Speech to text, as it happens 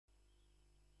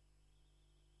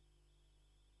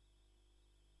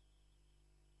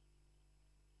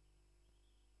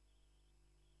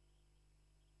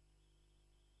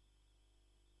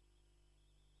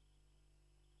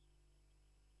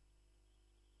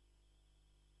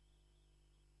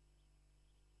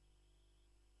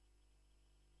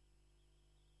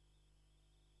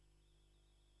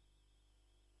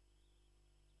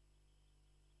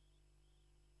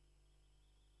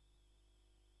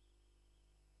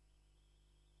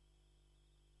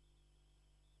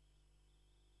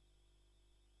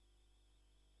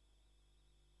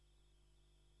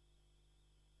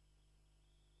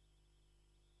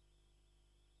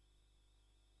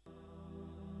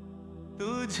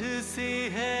तुझसे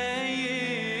है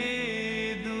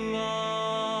ये दुआ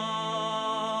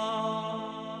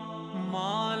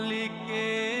मालिके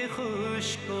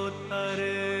खुश्को तर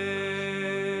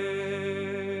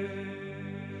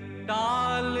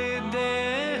टाल दे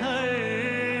हर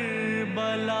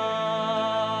बला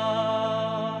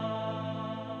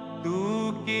तू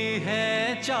की है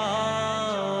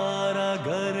चारा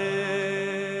घर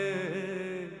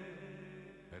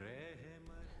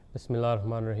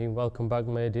Bismillahirrahmanirrahim. Welcome back,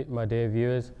 my dear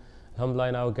viewers. Alhamdulillah,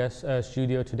 in our guest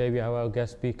studio today we have our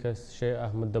guest speaker, Sheikh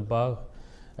Ahmed Dabbagh,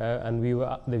 and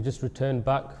they've just returned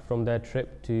back from their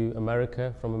trip to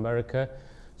America,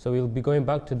 So we'll be going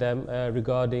back to them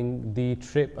regarding the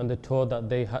trip and the tour that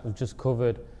they have just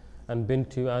covered and been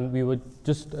to. And we were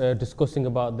just discussing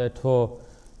about their tour,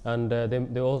 and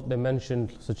they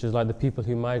mentioned such as like the people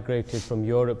who migrated from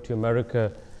Europe to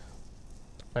America,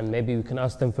 and maybe we can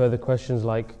ask them further questions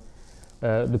like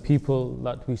the people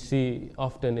that we see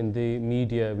often in the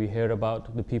media. We hear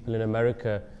about the people in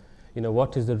America. You know,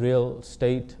 what is the real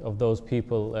state of those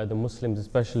people, the Muslims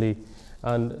especially,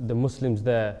 and the Muslims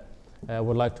there.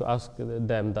 Would like to ask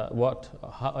them that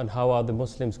how are the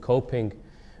Muslims coping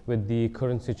with the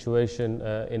current situation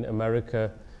in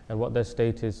America and what their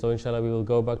state is. So inshallah we will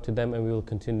go back to them and we will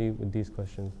continue with these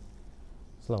questions.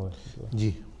 Assalamu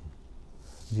alaikum.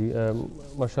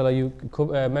 Mashallah, you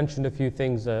mentioned a few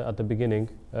things at the beginning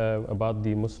about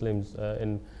the Muslims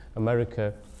in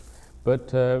America,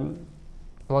 but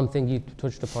one thing you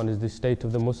touched upon is the state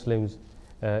of the Muslims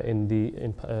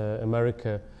in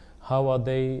America. How are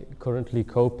they currently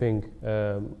coping?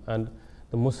 And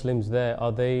the Muslims there,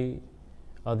 are they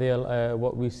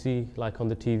what we see like on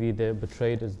the TV? They're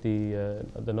portrayed as the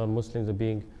non-Muslims are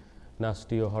being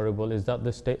nasty or horrible. Is that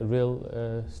the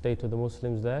real state of the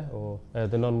Muslims there, or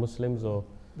the non-Muslims? Or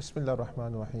Bismillah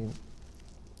ar-Rahman ar-Rahim.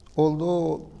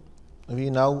 Although we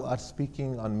now are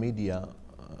speaking on media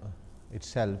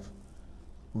itself,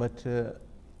 but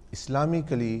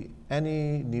Islamically,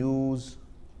 any news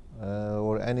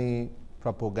or any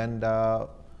propaganda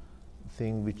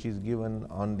thing which is given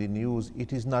on the news,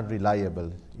 it is not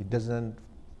reliable. It doesn't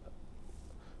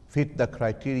fit the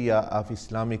criteria of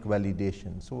Islamic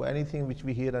validation. So anything which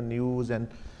we hear on news and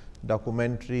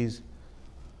documentaries,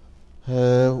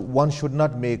 one should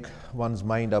not make one's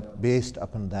mind up based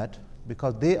upon that,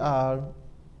 because they are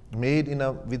made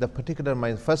with a particular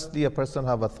mind. Firstly, a person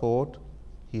has a thought,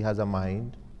 he has a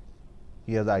mind,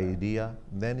 he has an idea,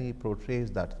 then he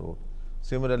portrays that thought.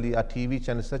 Similarly, a TV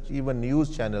channel, even news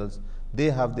channels, they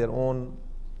have their own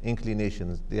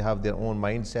inclinations, they have their own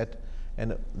mindset.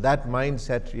 And that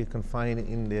mindset you can find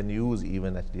in their news,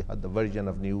 even actually the version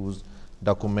of news,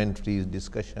 documentaries,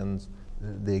 discussions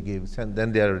they give. And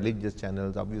then there are religious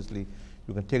channels. Obviously,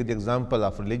 you can take the example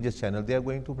of religious channel. They are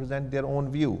going to present their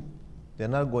own view. They are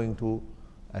not going to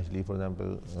actually, for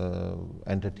example,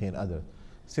 entertain others.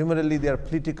 Similarly, there are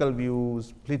political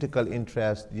views, political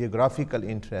interest, geographical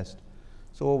interest.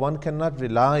 So one cannot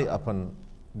rely upon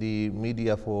the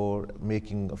media for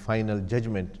making a final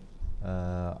judgment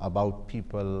about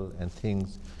people and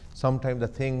things. Sometimes the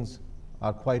things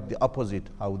are quite the opposite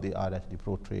how they are actually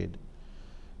portrayed.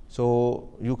 So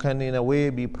you can in a way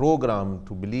be programmed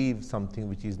to believe something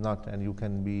which is not, and you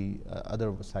can be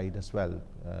other side as well.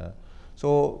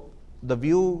 So the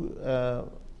view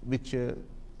which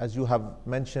as you have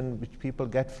mentioned, which people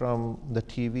get from the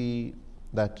TV,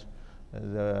 that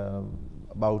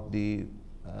about the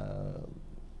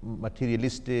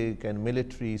materialistic and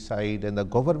military side and the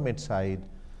government side,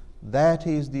 that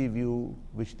is the view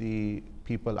which the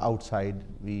people outside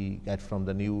we get from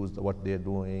the news, what they're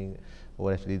doing,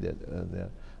 or actually the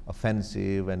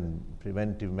offensive and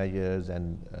preventive measures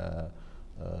and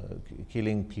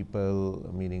killing people,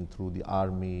 meaning through the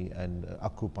army and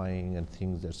occupying and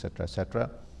things, etc., etc.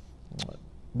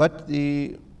 But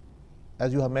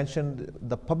as you have mentioned,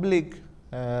 the public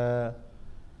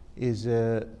is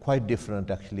quite different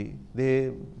actually.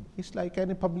 It's like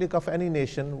any public of any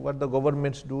nation. What the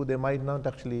governments do, they might not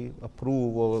actually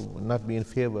approve or not be in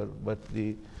favor, but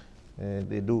they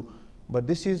do. But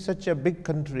this is such a big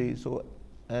country, so,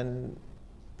 and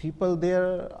people,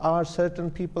 there are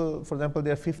certain people, for example,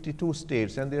 there are 52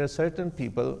 states, and there are certain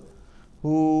people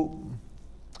who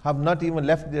have not even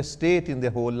left their state in their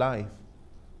whole life,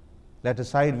 let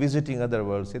aside visiting other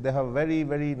worlds. They have very,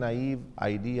 very naive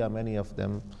idea, many of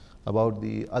them, about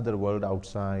the other world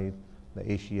outside,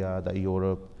 the Asia, the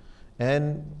Europe,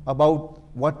 and about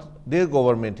what their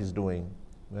government is doing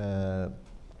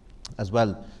as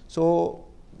well. So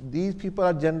these people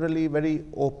are generally very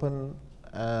open,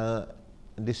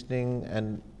 listening,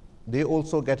 and they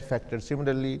also get affected.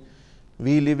 Similarly,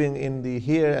 we living in the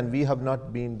here and we have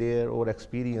not been there or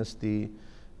experienced the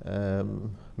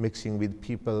mixing with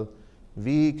people,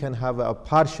 we can have a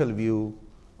partial view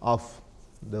of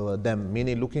them,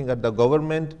 meaning looking at the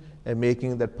government and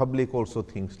making that public also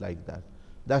thinks like that.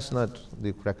 That's not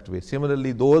the correct way.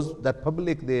 Similarly, those that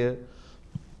public there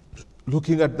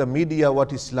looking at the media,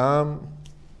 what Islam,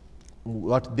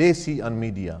 what they see on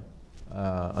media,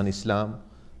 on Islam,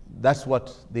 that's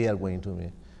what they are going to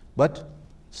make. But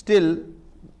still,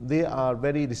 they are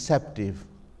very receptive.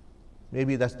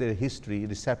 Maybe that's their history,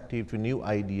 receptive to new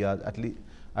ideas,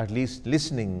 at least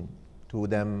listening to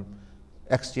them,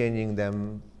 exchanging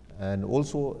them, and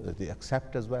also they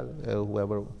accept as well,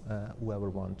 whoever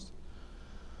wants.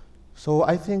 So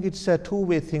I think it's a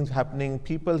two-way thing happening.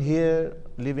 People here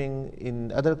living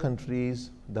in other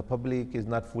countries, the public is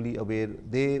not fully aware.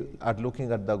 They are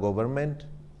looking at the government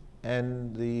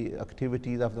and the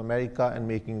activities of America and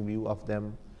making view of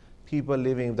them. People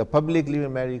living, the public living in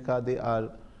America, they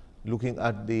are looking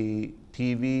at the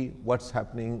TV, what's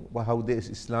happening, how this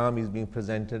Islam is being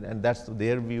presented, and that's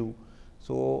their view.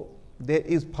 So there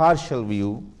is partial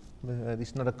view,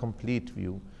 it's not a complete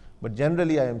view. But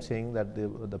generally I am saying that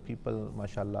the people,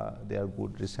 mashallah, they are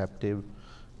good, receptive,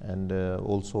 and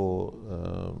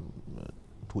also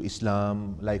to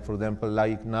Islam. Like for example,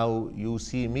 like now you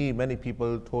see me, many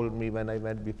people told me when I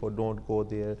went before, don't go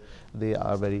there. They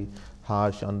are very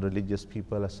harsh on religious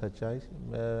people as such as,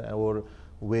 or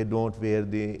we don't wear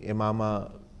the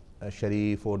imama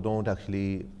sharif, or don't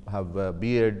actually have a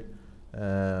beard,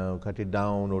 cut it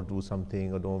down or do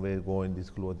something, or don't go in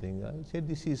this clothing. I said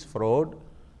this is fraud.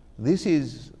 This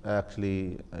is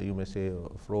actually, you may say,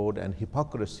 fraud and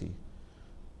hypocrisy.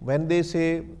 When they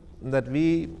say that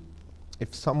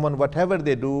if someone, whatever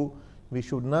they do, we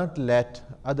should not let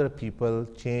other people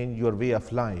change your way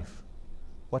of life.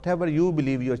 Whatever you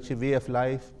believe your way of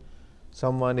life,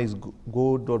 someone is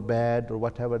good or bad or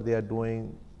whatever they are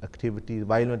doing, activities,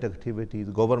 violent activities,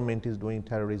 government is doing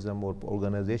terrorism, or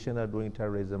organizations are doing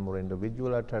terrorism, or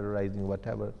individuals are terrorizing,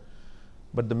 whatever.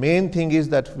 But the main thing is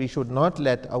that we should not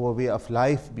let our way of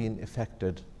life be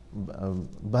affected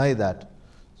by that.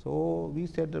 So we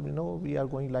said, we are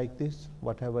going like this,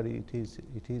 whatever it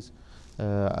is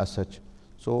as such.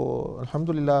 So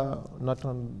alhamdulillah,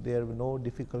 there were no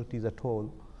difficulties at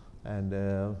all, and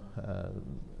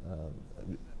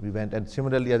we went. And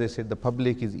similarly, as I said, the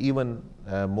public is even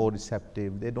more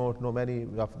receptive. They don't know, many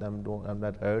of them have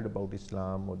not heard about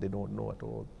Islam, or they don't know at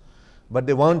all, but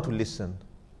they want to listen.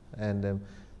 And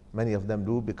many of them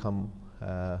do become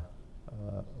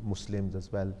Muslims as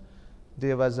well.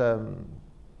 There was,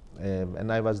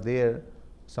 and I was there,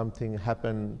 something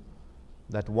happened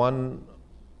that one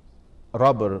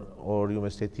robber, or you may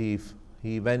say thief,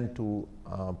 he went to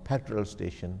a petrol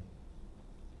station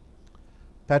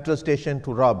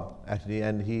to rob actually,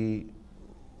 and he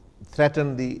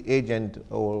threatened the agent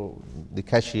or the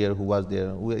cashier who was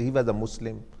there. He was a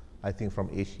Muslim, I think from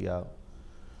Asia.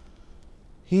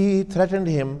 He threatened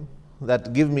him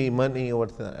that give me money or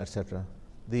etc.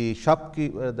 The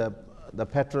shopkeeper, the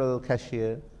petrol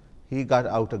cashier, he got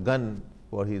out a gun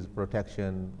for his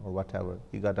protection or whatever.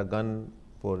 He got a gun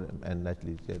for him, and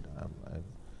actually said,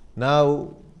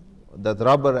 now the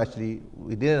robber actually,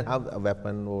 he didn't have a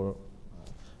weapon, or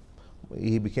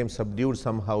he became subdued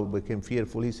somehow, became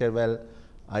fearful. He said, well,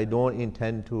 I don't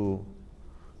intend to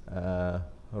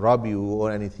rob you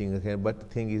or anything, okay, but the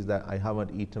thing is that I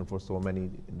haven't eaten for so many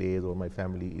days, or my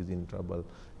family is in trouble,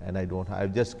 and I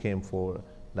just came for,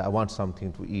 I want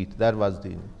something to eat. That was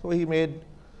the, so he made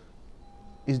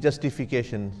his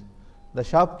justification. The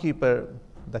shopkeeper,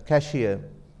 the cashier,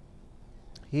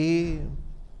 he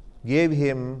gave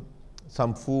him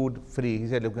some food free. He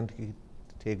said, you can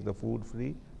take the food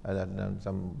free, and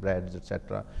some breads,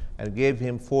 etc., and gave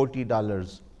him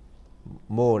 $40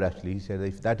 more actually. He said,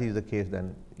 if that is the case,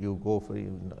 then you go for it.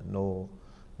 No,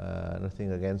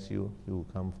 nothing against you. You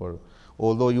come for,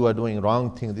 although you are doing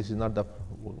wrong thing, this is not the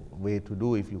way to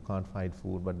do if you can't find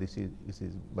food. But this is.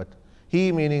 But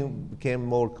he, meaning, became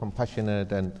more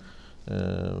compassionate and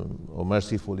or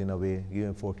merciful in a way, gave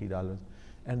him $40,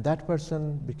 and that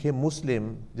person became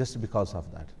Muslim just because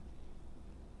of that.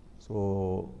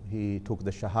 So he took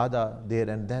the Shahada there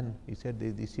and then. He said,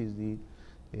 this is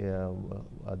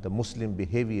the Muslim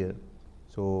behavior.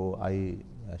 So I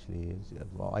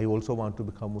also want to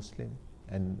become Muslim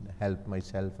and help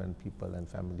myself and people and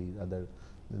families.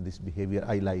 This behavior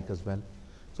I like as well.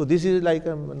 So this is like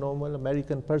a normal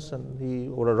American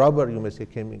person, or a robber, you may say,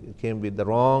 came with the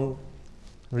wrong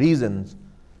reasons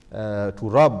to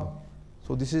rob.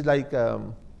 So this is like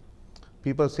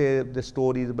people say the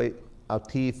stories by a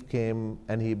thief came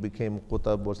and he became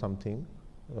Qutab or something.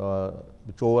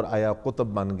 Chor aya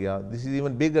Qutab ban gaya. This is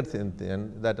even bigger thing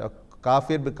that a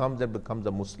kafir becomes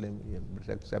a Muslim,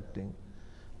 accepting.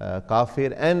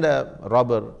 Kafir and a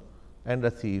robber and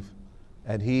a thief,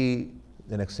 and he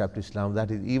then accepts Islam. That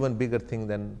is even bigger thing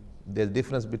than there's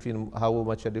difference between how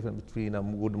much a difference between a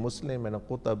good Muslim and a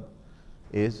Qutab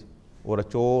is, or a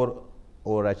chor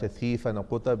or a thief and a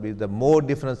Qutab is. The more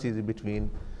differences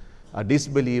between a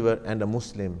disbeliever and a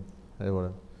Muslim.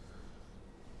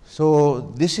 So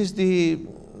this is the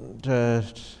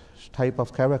type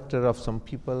of character of some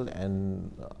people,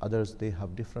 and others they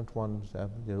have different ones.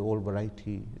 There's all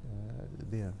variety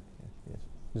there. Yes.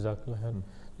 Jazakallah.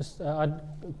 Just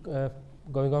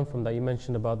going on from that, you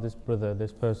mentioned about this brother,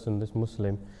 this person, this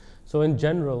Muslim. So in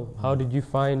general, how did you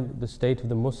find the state of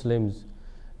the Muslims,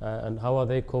 and how are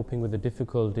they coping with the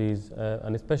difficulties,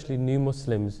 and especially new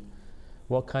Muslims?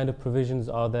 What kind of provisions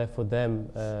are there for them?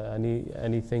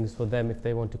 Any things for them if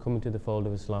they want to come into the fold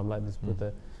of Islam, like this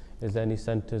brother? Is there any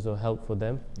centers or help for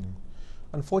them?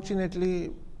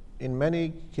 Unfortunately, in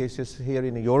many cases here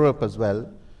in Europe as well,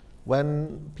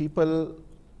 when people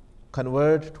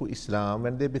convert to Islam,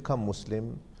 when they become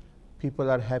Muslim, people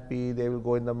are happy. They will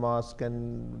go in the mosque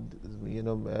and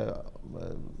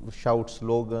shout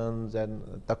slogans and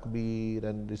takbir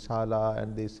and risala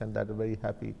and this and that, are very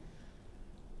happy.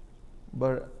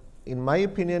 But in my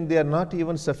opinion, there are not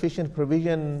even sufficient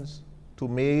provisions to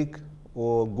make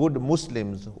or good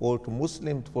Muslims or to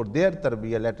Muslims for their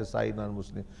tarbiyah, let aside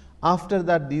non-Muslim. After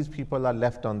that, these people are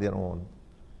left on their own.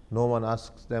 No one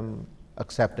asks them,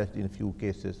 except that in few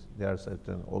cases there are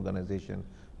certain organizations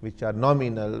which are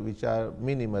nominal, which are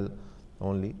minimal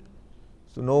only.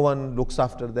 So no one looks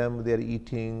after them, their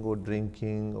eating or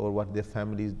drinking or what their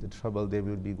families, the trouble they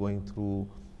will be going through,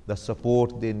 the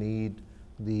support they need,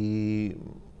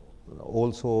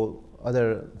 also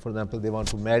other, for example, they want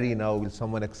to marry now, will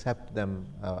someone accept them,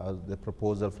 the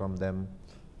proposal from them?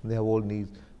 They have all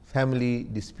needs. Family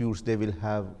disputes, they will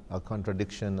have a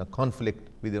contradiction, a conflict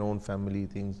with their own family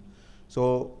things.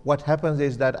 So what happens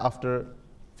is that after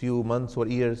few months or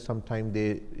years, sometimes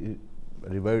they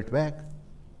revert back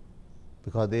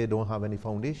because they don't have any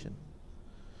foundation.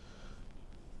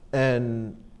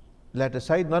 And let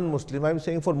aside non-Muslim, I'm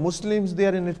saying for Muslims,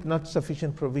 there are not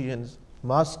sufficient provisions.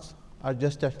 Mosques are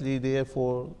just actually there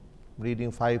for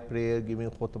reading 5 prayers, giving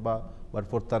khutbah, but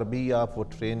for tarbiyah, for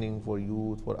training, for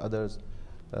youth, for others,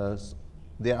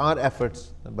 there are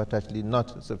efforts, but actually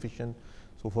not sufficient.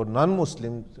 So for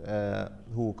non-Muslims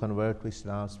who convert to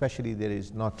Islam, especially, there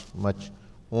is not much,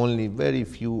 only very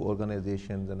few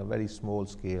organizations on a very small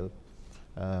scale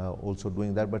also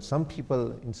doing that. But some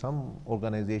people in some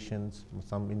organizations,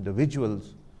 some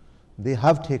individuals, they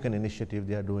have taken initiative,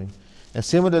 they are doing. And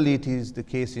similarly, it is the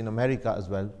case in America as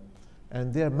well.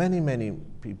 And there are many, many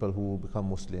people who become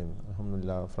Muslim,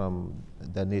 alhamdulillah, from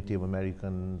the Native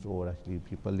Americans or actually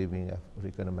people living,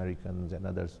 African Americans and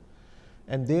others.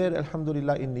 And there,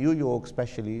 alhamdulillah, in New York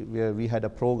especially, where we had a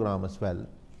program as well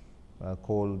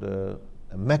called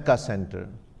Mecca Center.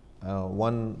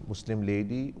 One Muslim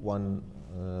lady, one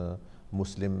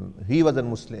Muslim, he was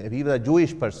a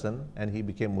Jewish person and he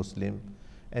became Muslim.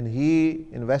 And he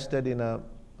invested in a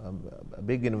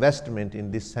big investment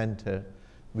in this center,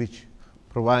 which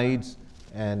provides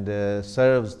and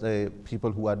serves the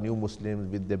people who are new Muslims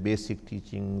with the basic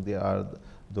teaching. They are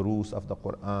the rules of the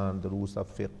Quran, the rules of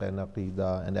fiqh and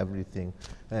aqidah and everything.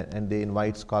 And they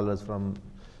invite scholars from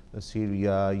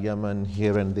Syria, Yemen,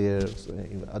 here and there,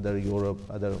 other Europe,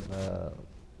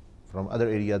 from other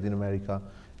areas in America.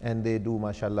 And they do,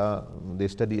 mashallah, they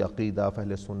study aqidah,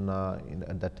 Ahl Sunnah,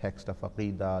 in the text of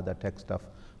aqidah, the text of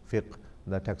fiqh,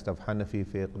 the text of Hanafi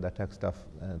fiqh, the text of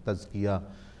tazkiyah.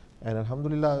 And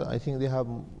alhamdulillah, I think they have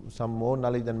some more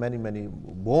knowledge than many, many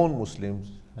born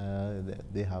Muslims.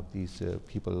 They have these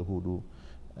people who do.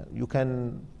 You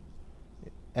can,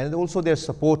 and also they're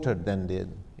supported then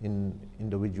in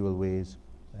individual ways,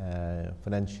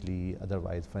 financially,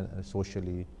 otherwise,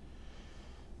 socially.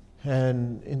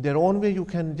 And in their own way, you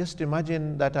can just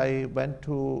imagine that I went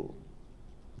to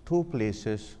 2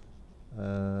 places.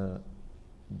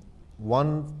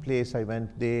 One place I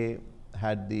went, they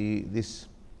had this,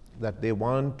 that they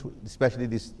want to, especially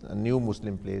this new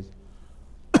Muslim place,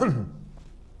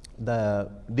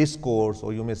 the discourse,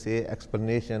 or you may say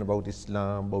explanation about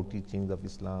Islam, about teachings of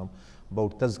Islam,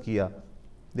 about tazkiyah.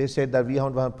 They said that we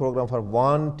have a program from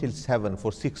 1 till 7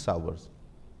 for 6 hours.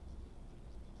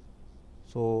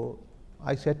 So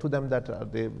I said to them that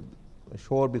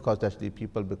short because actually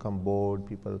people become bored,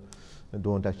 people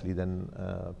don't actually then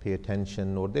pay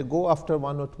attention, or they go after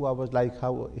 1 or 2 hours, like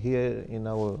how here in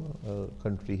our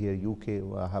country here, UK,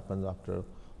 what happens after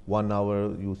 1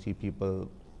 hour, you see people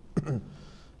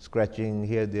scratching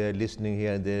here, there, listening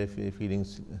here, there, feeling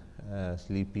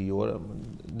sleepy, or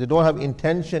they don't have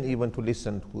intention even to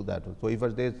listen to that. So if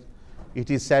it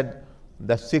is said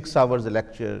that 6 hours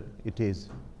lecture it is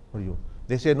for you,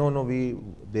 they say no,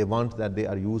 they want that, they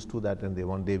are used to that, and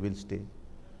they will stay.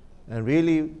 And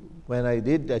really, when I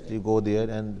did actually go there,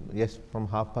 and yes, from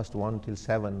 1:30 till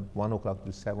 7, 1 o'clock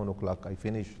till 7 o'clock, I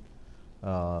finished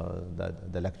the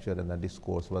lecture, and the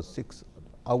discourse was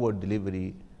 6-hour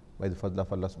delivery by the fadl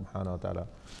of Allah subhanahu wa ta'ala.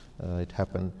 It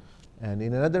happened. And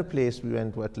in another place, we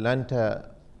went to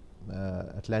Atlanta,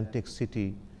 Atlantic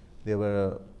City. There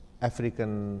were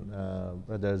African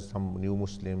brothers, some new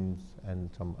Muslims and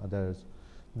some others.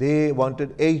 They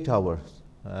wanted 8 hours,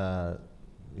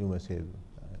 you may say,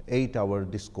 8-hour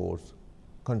discourse,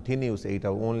 continuous 8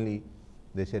 hours only.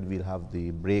 They said we'll have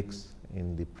the breaks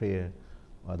in the prayer,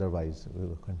 otherwise we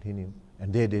will continue.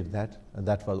 And they did that, and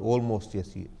that was almost,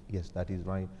 yes, that is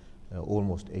right,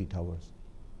 almost 8 hours.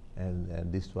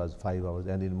 And this was 5 hours.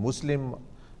 And in Muslim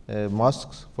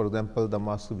mosques, for example, the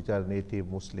mosques which are native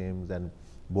Muslims and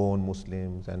born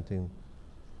Muslims and things,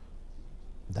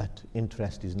 that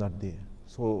interest is not there.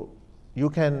 So you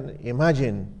can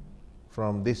imagine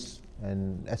from this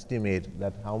and estimate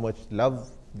that how much love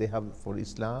they have for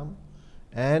Islam,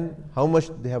 and how much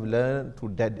they have learned to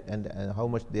and how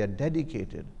much they are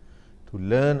dedicated to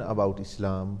learn about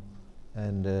Islam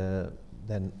and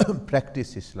then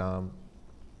practice Islam.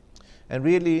 And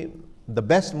really, the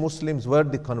best Muslims were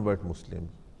the convert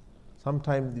Muslims.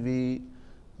 Sometimes we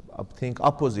think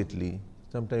oppositely.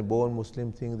 Sometimes born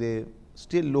Muslims think they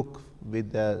still look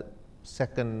with the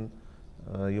second,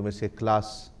 you may say,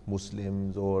 class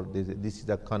Muslims, or this is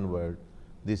a convert,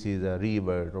 this is a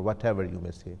revert, or whatever you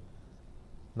may say.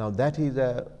 Now that is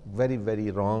a very,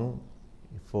 very wrong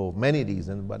for many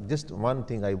reasons, but just one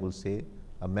thing I will say,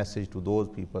 a message to those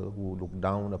people who look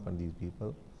down upon these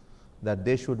people, that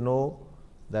they should know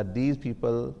that these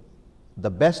people, the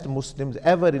best Muslims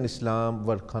ever in Islam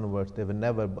were converts. They were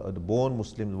never, the born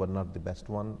Muslims were not the best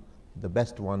one. The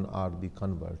best one are the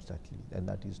converts actually, and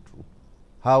that is true.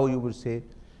 How you will say?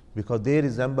 Because they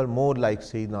resemble more like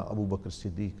Sayyidina Abu Bakr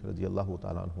Siddiq radiallahu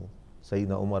ta'ala anhu,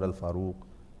 Sayyidina Umar al-Faruq,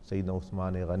 Sayyidina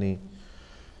Uthman Ghani,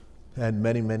 and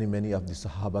many of the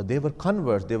Sahaba. They were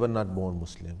converts, they were not born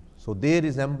Muslim. So they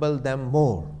resemble them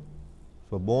more.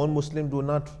 So born Muslim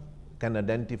can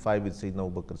identify with Sayyidina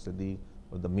Abu Bakr Siddiq,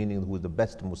 or the meaning who is the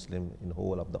best Muslim in the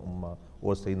whole of the Ummah,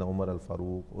 or Sayyidina Umar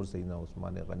al-Faruq, or Sayyidina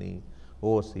Uthman Ghani,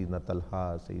 or Sayyidina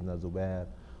Talha, Sayyidina Zubair,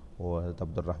 or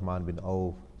Abdul Rahman bin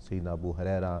Auf, Sayyidina Abu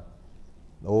Huraira,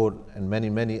 and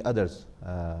many others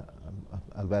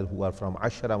as well, who are from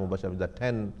Ashara Mubashar, the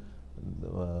 10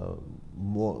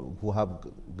 who have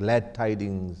glad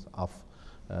tidings of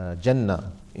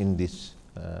Jannah in this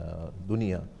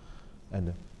dunya.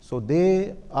 And so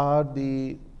they are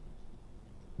the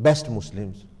best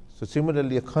Muslims. So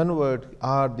similarly, a convert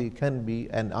can be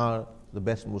and are the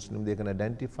best Muslim. They can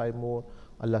identify more.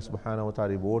 Allah subhanahu wa ta'ala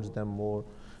rewards them more.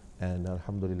 And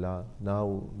alhamdulillah,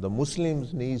 now the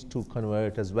Muslims need to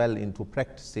convert as well into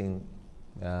practicing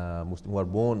Muslim, who are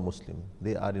born Muslim.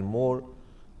 They are in more,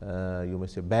 you may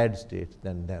say, bad state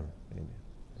than them.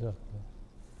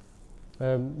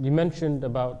 You mentioned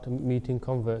about meeting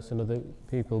converts and other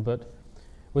people, but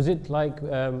was it like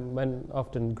when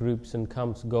often groups and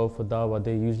camps go for dawah,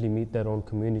 they usually meet their own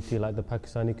community, like the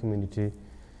Pakistani community?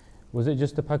 Was it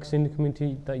just the Pakistani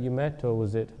community that you met, or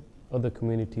was it other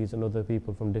communities and other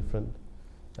people from different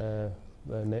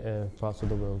parts of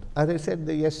the world? As I said,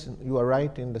 yes, you are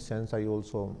right in the sense I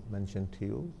also mentioned to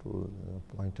you, to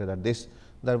pointed at this,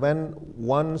 that when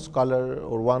one scholar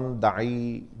or one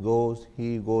da'i goes,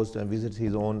 he goes and visits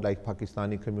his own, like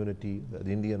Pakistani community, the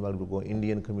Indian one will go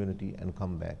Indian community and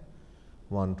come back,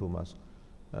 1-2 mosques.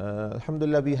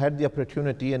 Alhamdulillah, we had the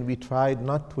opportunity and we tried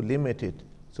not to limit it.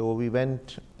 So we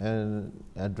went and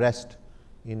addressed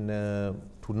to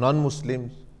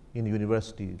non-Muslims in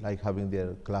university, like having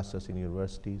their classes in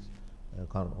universities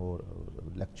or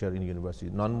lecture in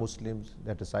universities. Non-Muslims,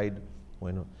 that aside,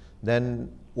 then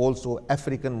also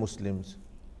African Muslims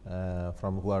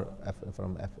who are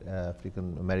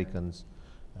African Americans,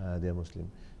 they are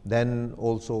Muslim. Then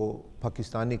also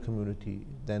Pakistani community,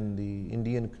 then the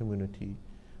Indian community.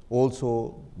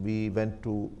 Also, we went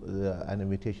to an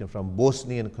invitation from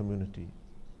Bosnian community.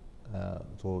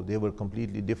 So they were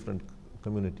completely different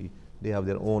community. They have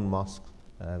their own mosque.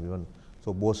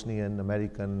 So Bosnian,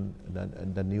 American,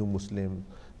 the new Muslim,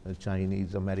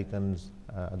 Chinese, Americans,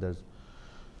 others.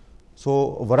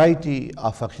 So a variety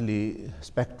of actually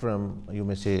spectrum, you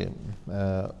may say,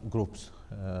 groups.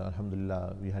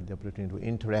 Alhamdulillah, we had the opportunity to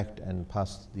interact and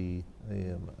pass the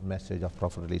message of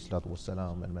Prophet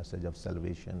ﷺ and message of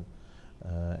salvation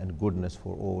and goodness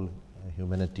for all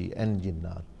humanity and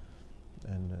jinnat.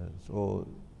 And so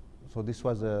this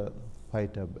was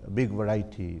quite a big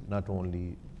variety, not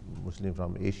only Muslim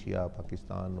from Asia,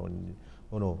 Pakistan,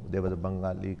 there was a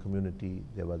Bengali community,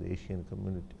 there was the Asian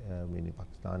community, meaning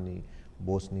Pakistani,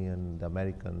 Bosnian, the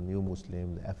American, New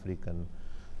Muslim, the African,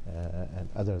 and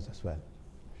others as well.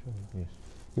 Sure. Yes.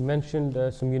 You mentioned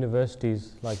some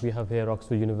universities, like we have here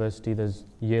Oxford University, there's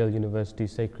Yale University,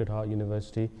 Sacred Heart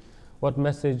University. What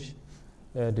message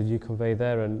did you convey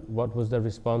there, and what was the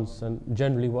response, and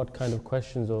generally what kind of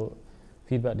questions or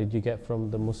feedback did you get from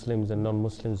the Muslims and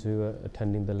non-Muslims who were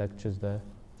attending the lectures there?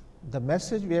 The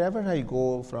message wherever I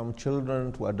go, from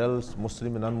children to adults,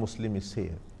 Muslim and non-Muslim, is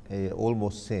same,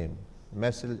 almost same.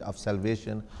 Message of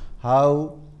salvation.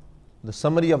 How the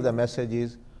summary of the message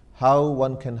is how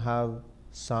one can have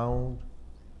sound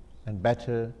and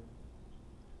better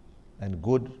and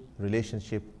good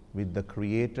relationship with the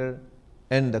Creator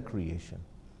and the creation.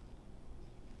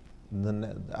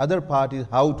 The other part is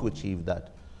how to achieve that.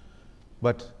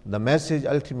 But the message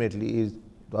ultimately is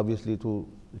obviously to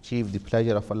achieve the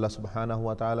pleasure of Allah subhanahu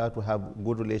wa ta'ala, to have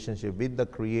good relationship with the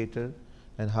Creator,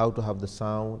 and how to have the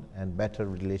sound and better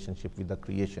relationship with the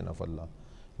creation of Allah.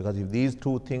 Because if these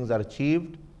two things are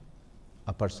achieved,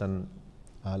 a person,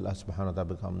 Allah subhanahu wa ta'ala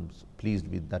becomes pleased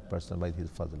with that person by His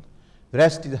fadl. The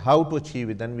rest is how to achieve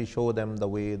it. Then we show them the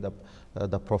way, the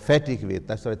prophetic way.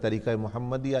 That's why Tariqah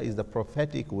Muhammadiyah is the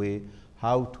prophetic way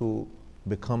how to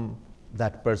become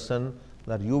that person,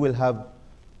 that you will have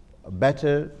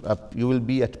better, you will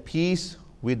be at peace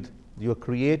with your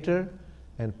Creator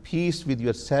and peace with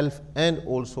yourself and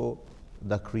also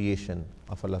the creation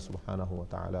of Allah subhanahu wa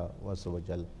ta'ala wa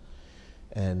jal.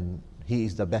 And he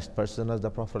is the best person, as the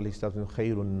Prophet said,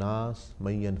 khairun nas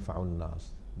man yanfa'un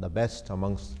nas. The best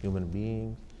amongst human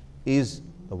beings is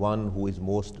the one who is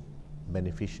most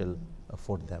beneficial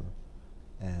for them.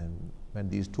 And when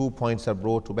these 2 points are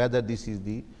brought together, this is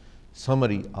the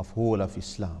summary of whole of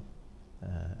Islam,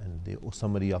 and the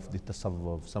summary of the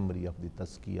tasawwuf, summary of the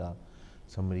tazkiyah,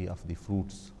 summary of the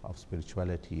fruits of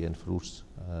spirituality and fruits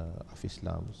of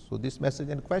Islam. So this message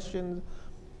and questions,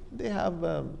 they have,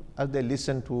 as they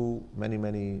listen to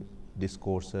many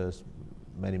discourses,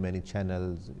 many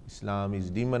channels, Islam is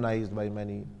demonized by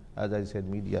many, as I said,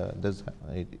 media,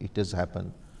 it does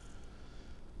happen.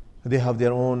 They have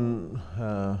their own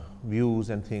views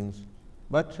and things.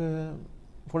 But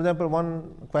for example,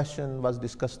 one question was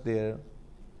discussed there,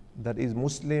 that is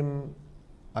Muslim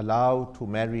allowed to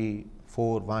marry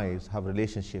 4 wives, have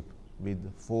relationship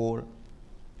with 4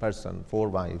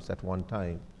 wives at one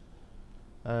time.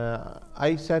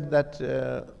 I said that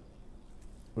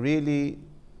really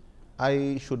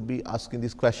I should be asking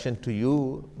this question to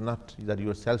you, not that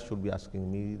yourself should be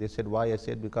asking me. They said, why? I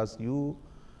said, because you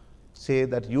say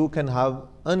that you can have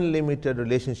unlimited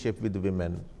relationship with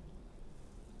women.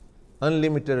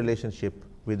 Unlimited relationship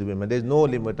with women. There is no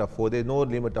limit of 4, there is no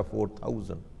limit of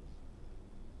 4,000.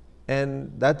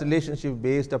 And that relationship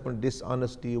based upon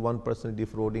dishonesty, one person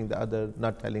defrauding the other,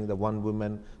 not telling the one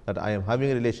woman that I am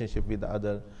having a relationship with the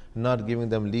other, not giving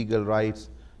them legal rights,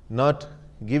 not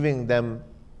giving them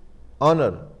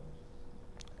honor,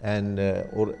 and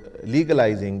or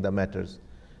legalizing the matters.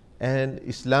 And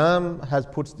Islam has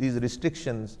put these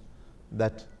restrictions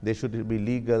that they should be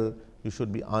legal, you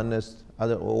should be honest,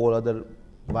 all other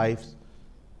wives.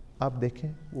 आप देखें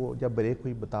वो जब break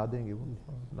हुई बता देंगे वो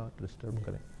not disturb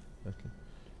करें.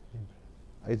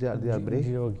 Is there break?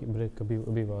 break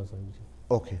abhi was aayi.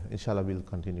 Okay, inshallah we'll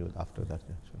continue after that.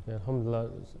 Yeah, sure. Yeah, alhamdulillah,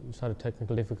 sorry,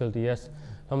 technical difficulty. Yes,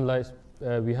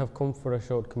 alhamdulillah, we have come for a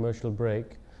short commercial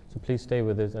break, so please stay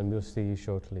with us and we'll see you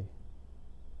shortly.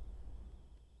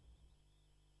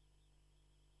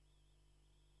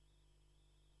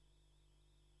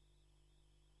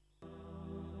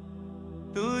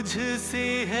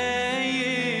 तुझसे है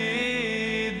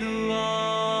ये दुआ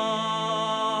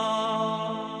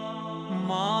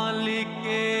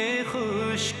मालिके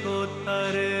खुश को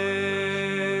तर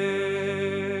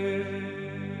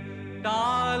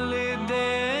टाल दे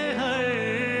हर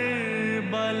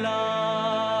बला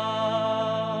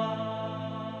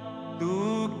तू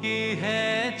की है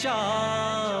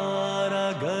चारा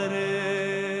घर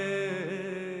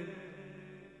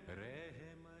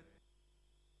रहमत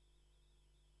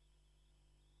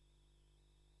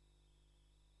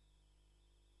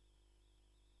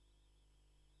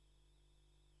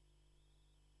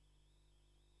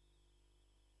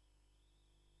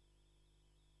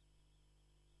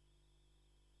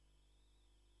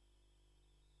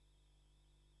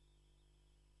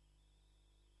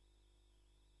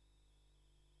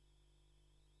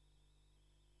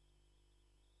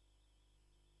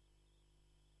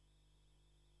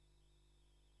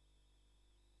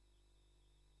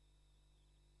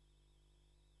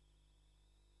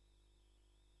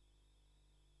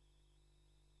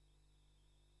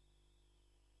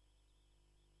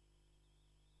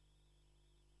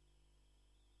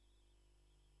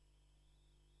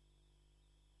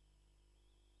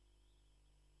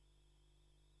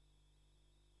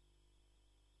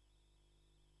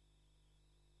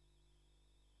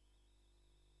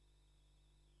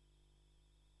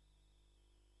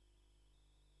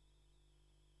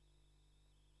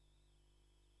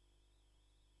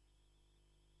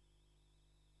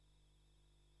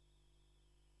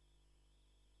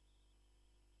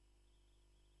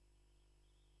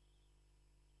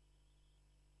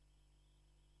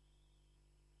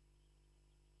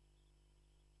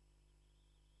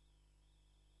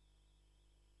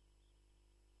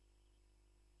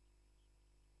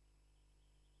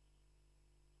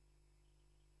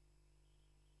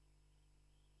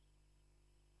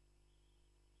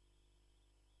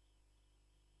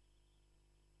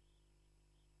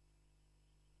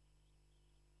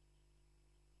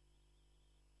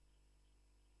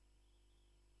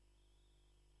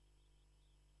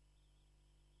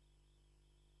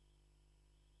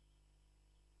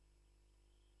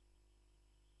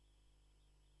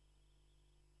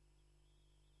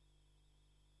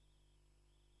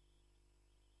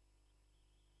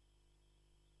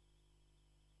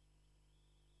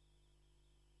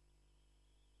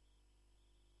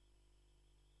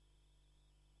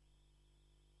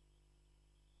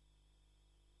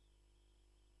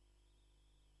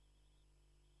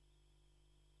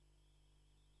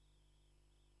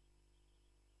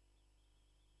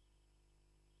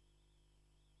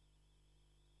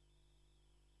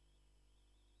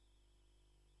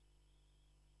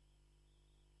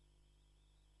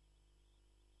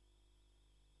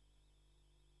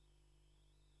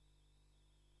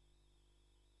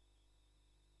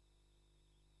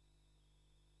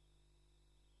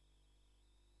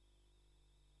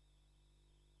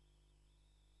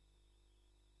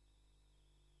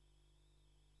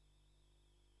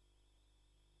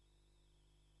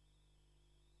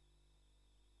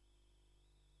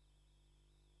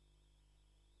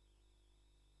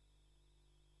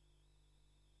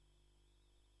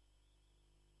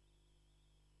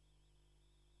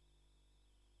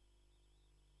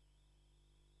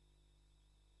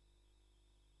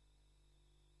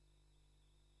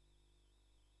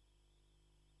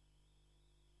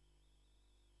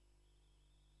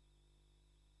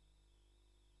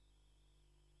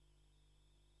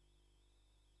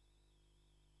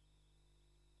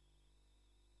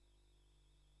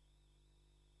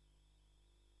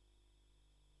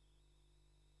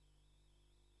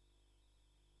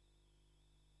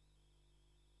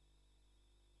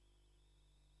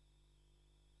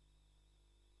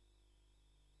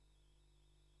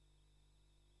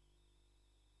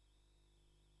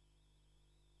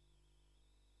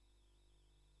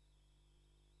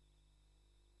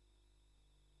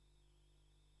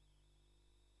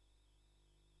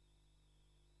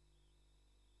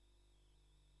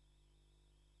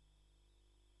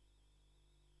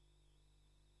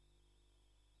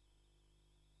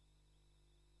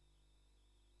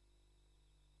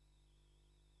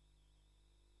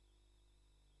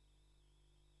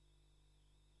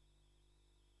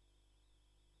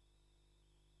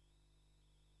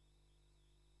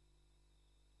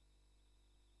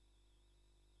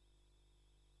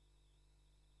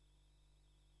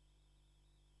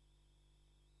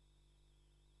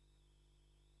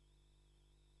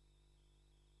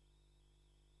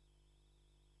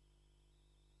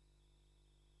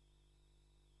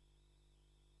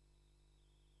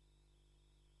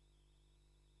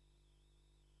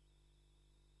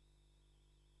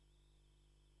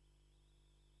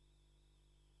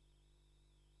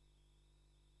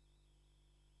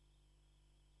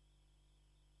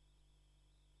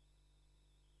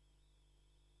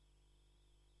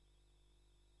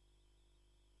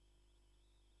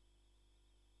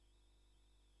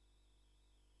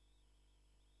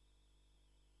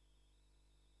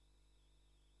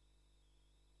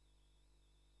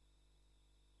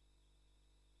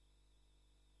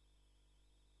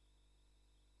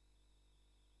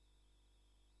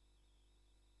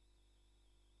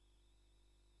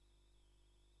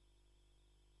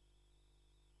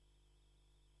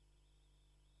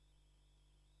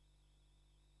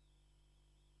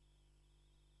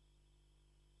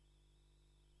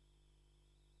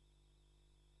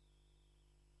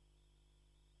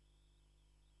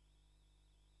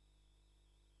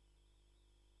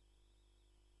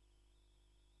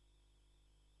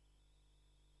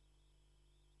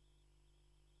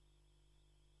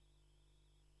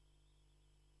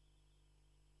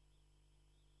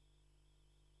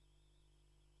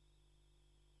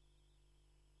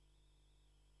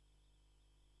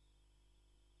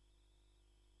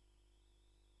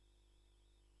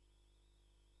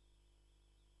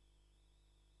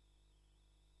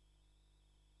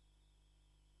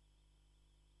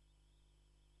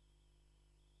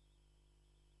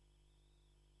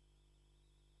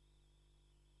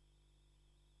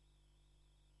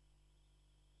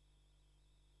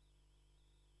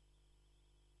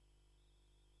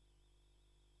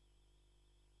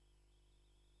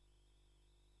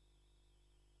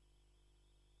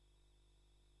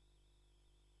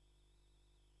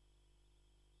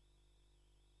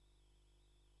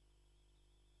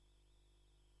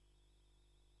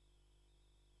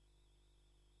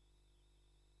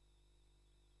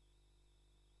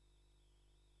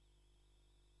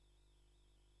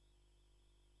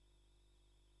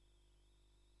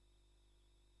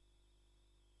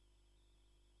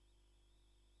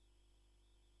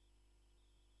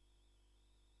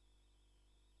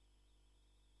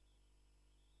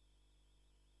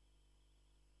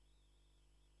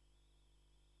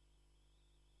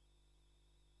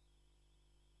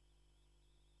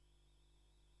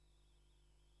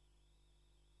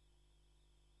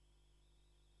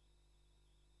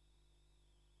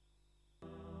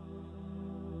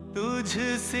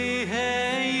तुझसे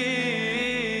है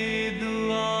ये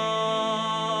दुआ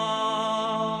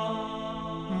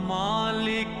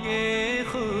मालिके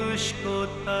खुश को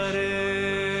तर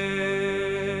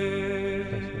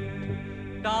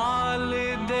टाल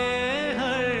दे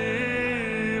हर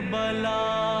बला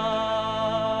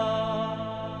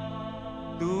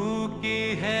तू की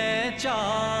है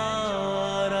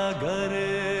चारा घर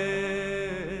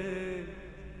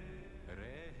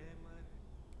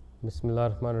Bismillah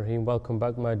ar-Rahman ar-Rahim. Welcome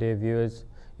back, my dear viewers.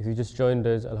 If you just joined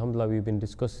us, Alhamdulillah, we've been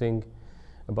discussing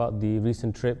about the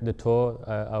recent trip, the tour,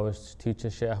 our teacher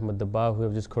Shaykh Ahmad Dabbar, who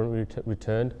have just currently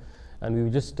returned. And we were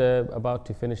just about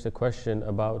to finish the question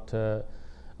about, I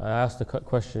asked the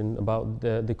question about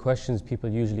the questions people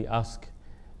usually ask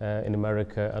in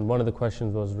America. And one of the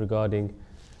questions was regarding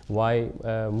why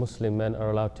Muslim men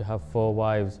are allowed to have 4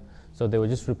 wives. So they were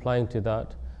just replying to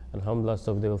that. Alhamdulillah,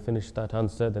 so they will finish that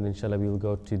answer, then inshallah we will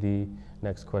go to the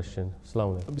next question.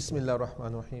 Assalamu alaikum. Bismillah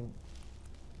ar-Rahman ar-Rahim.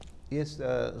 Yes,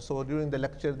 so during the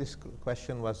lecture this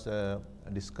question was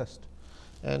discussed.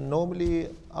 And normally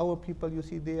our people, you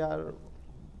see, they are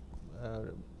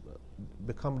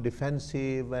become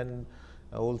defensive, and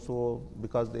also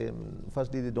because they,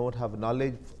 firstly they don't have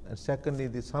knowledge, and secondly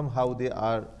somehow they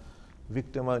are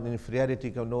victim of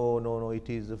inferiority. No, it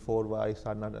is 4 wives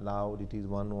are not allowed, it is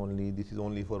 1 only, this is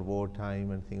only for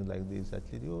wartime and things like this.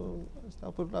 Actually,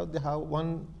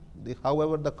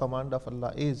 however the command of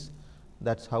Allah is,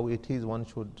 that's how it is, one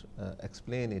should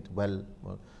explain it well.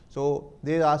 So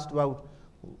they asked about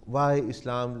why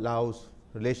Islam allows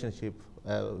relationship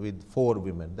with 4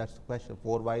 women. That's the question.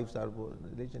 4 wives are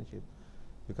relationship,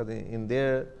 because in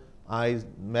their eyes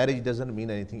marriage doesn't mean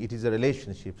anything, it is a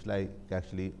relationship, like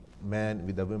actually man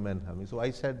with a woman having. So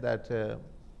I said that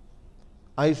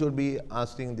I should be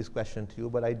asking this question to you,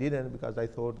 but I didn't, because I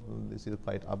thought this is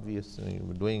quite obvious, you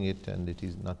were doing it and it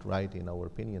is not right in our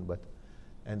opinion. But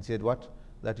and said what,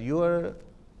 that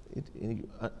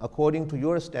according to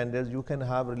your standards you can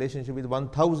have relationship with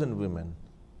 1,000 women,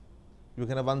 you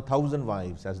can have 1,000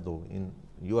 wives, as though in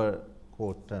your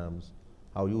quote terms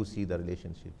how you see the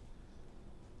relationship.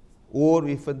 Or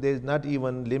if there is not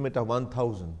even limit of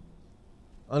 1,000,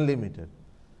 unlimited,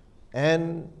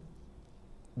 and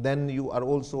then you are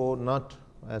also not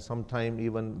sometime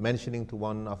even mentioning to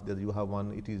one of the, you have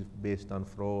one, it is based on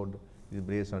fraud, it is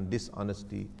based on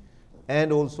dishonesty,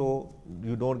 and also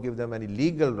you don't give them any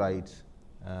legal rights,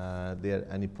 there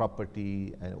any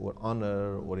property or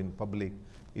honor or in public.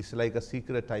 It's like a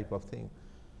secret type of thing.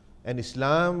 And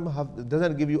Islam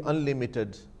doesn't give you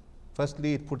unlimited.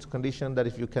 Firstly, it puts condition that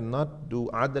if you cannot do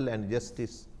adl and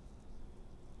justice,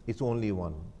 it's only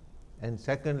 1. And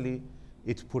secondly,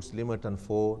 it puts limit on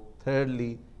 4.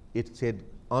 Thirdly, it said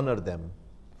honor them.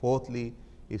 Fourthly,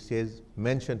 it says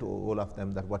mention to all of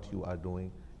them that what you are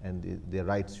doing, and their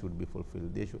rights should be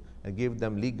fulfilled. They should give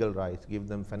them legal rights, give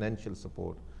them financial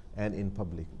support, and in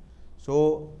public.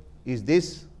 So is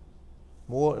this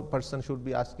more person should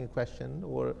be asking a question,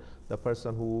 or the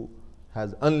person who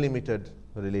has unlimited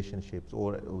relationships,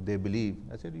 or they believe?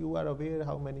 I said, you are aware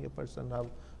how many a person have,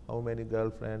 how many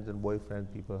girlfriends and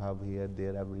boyfriends people have here,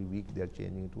 there, every week they are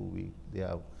changing, 2 weeks, they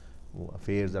have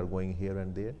affairs are going here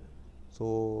and there.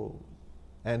 So,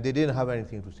 and they didn't have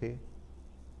anything to say.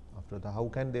 After that, how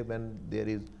can they, when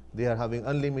they are having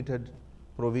unlimited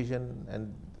provision,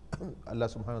 and Allah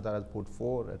subhanahu wa ta'ala has put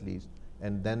 4 at least,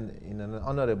 and then in an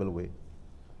honorable way.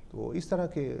 So, is tarah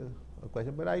ke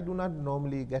question, but I do not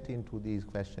normally get into these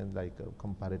questions like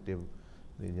comparative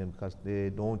religion, because they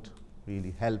don't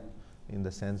really help in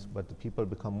the sense, but the people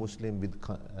become Muslim with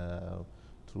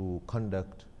through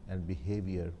conduct and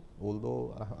behavior.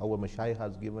 Although our Mashayikh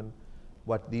has given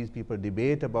what these people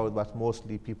debate about, what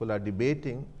mostly people are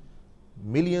debating,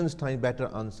 millions times better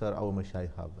answer our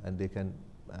Mashayikh have, and they can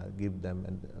give them,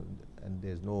 and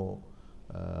there's no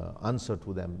answer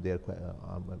to them, their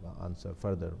answer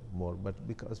further more. But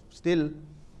because still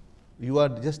you are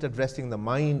just addressing the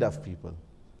mind of people,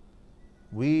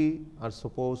 we are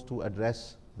supposed to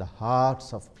address the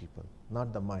hearts of people,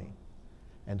 not the mind.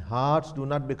 And hearts do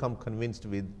not become convinced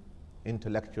with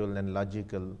intellectual and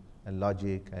logical and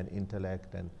logic and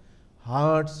intellect, and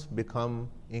hearts become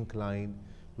inclined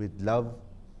with love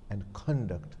and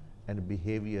conduct and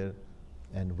behavior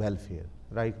and welfare.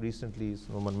 Right, recently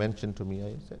someone mentioned to me,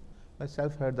 I said,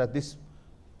 myself heard that this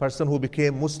person who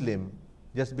became Muslim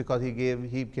just because he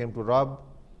came to rob,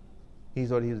 he's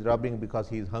robbing because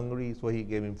he's hungry, so he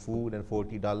gave him food and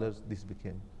 $40, this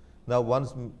became. Now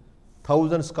once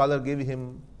 1,000 scholars gave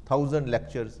him 1,000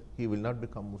 lectures, he will not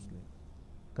become Muslim.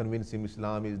 Convince him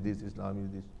Islam is this, Islam is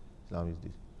this, Islam is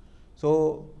this.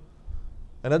 So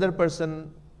another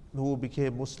person who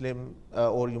became Muslim,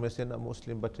 or you may say not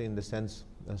Muslim, but in the sense,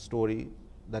 a story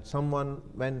that someone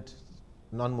went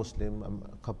non-Muslim,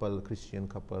 a couple, Christian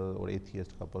couple or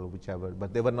atheist couple, whichever,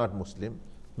 but they were not Muslim,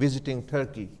 visiting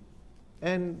Turkey.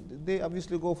 And they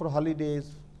obviously go for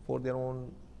holidays for their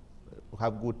own,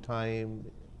 have good time,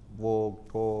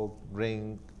 walk, talk,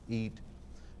 drink, eat.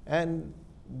 And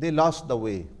they lost the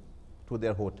way to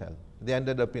their hotel. They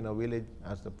ended up in a village.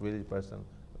 Asked the village person,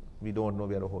 we don't know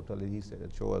where a hotel is. He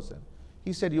said, show us. And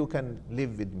he said, you can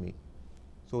live with me.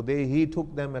 So he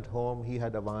took them at home. He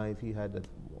had a wife. He had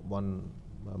one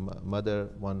mother,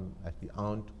 one actually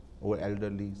aunt, or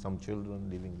elderly, some children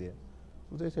living there.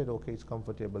 So they said, okay, it's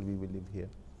comfortable. We will live here.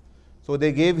 So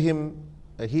they gave him,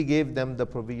 he gave them the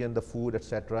provision, the food,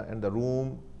 etc., and the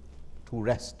room to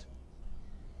rest.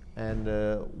 And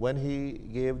when he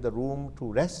gave the room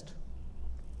to rest,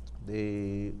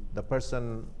 the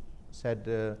person said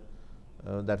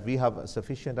that we have a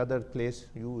sufficient other place,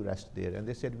 you rest there. And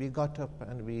they said, we got up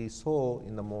and we saw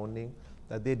in the morning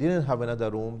that they didn't have another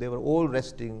room. They were all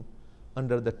resting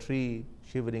under the tree,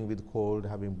 shivering with cold,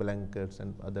 having blankets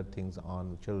and other things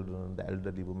on, children, the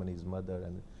elderly woman, his mother.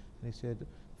 And he said,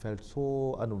 felt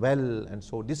so unwell and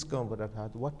so discomfort. I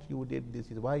thought, what you did this?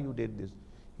 Why you did this?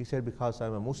 He said, because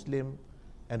I'm a Muslim,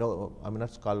 and I'm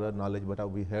not scholar knowledge, but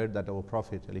we heard that our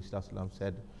Prophet ﷺ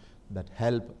said that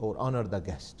help or honor the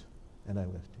guest. And I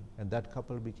was, and that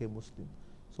couple became Muslim.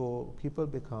 So people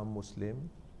become Muslim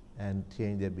and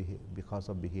change their behavior because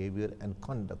of behavior and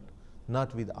conduct,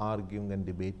 not with arguing and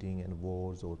debating and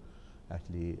wars or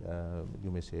actually,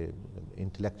 you may say,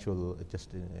 intellectual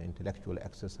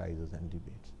exercises and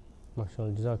debates.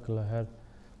 MashaAllah, Jazakallah khair.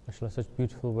 MashaAllah, such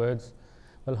beautiful words.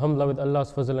 Alhamdulillah, with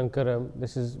Allah's fazl and karam,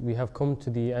 we have come to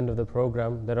the end of the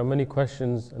program. There are many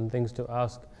questions and things to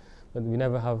ask, but we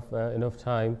never have enough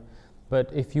time. But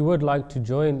if you would like to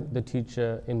join the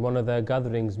teacher in one of their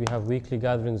gatherings, we have weekly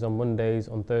gatherings on Mondays,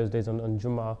 on Thursdays, on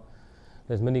Jum'ah.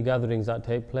 There's many gatherings that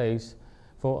take place.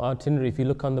 For itinerary, if you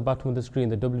look on the bottom of the screen,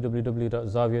 the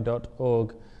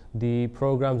www.zavia.org, the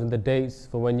programs and the dates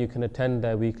for when you can attend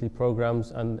their weekly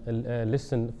programs and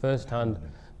listen firsthand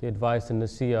the advice and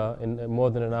nasiyah in more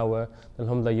than an hour,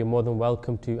 alhamdulillah, you're more than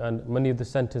welcome to. And many of the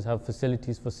centers have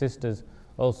facilities for sisters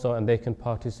also, and they can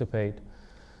participate.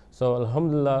 So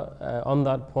alhamdulillah, on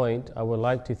that point, I would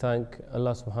like to thank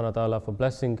Allah subhanahu wa ta'ala for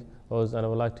blessing us, and I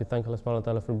would like to thank Allah subhanahu wa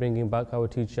ta'ala for bringing back our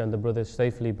teacher and the brothers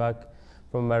safely back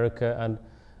from America, and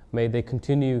may they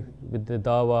continue with the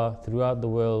dawah throughout the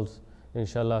world,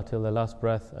 inshallah, till their last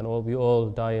breath, and we all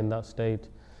die in that state.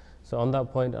 So on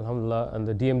that point, alhamdulillah, and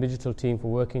the DM Digital team for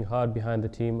working hard behind the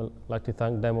team, I'd like to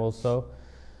thank them also.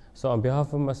 So on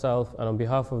behalf of myself and on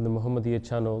behalf of the Muhammadiyah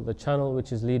channel, the channel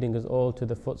which is leading us all to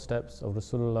the footsteps of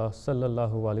Rasulullah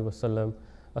sallallahu alaihi wasallam,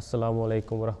 assalamu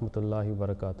alaikum wa rahmatullahi wa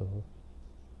barakatuhu.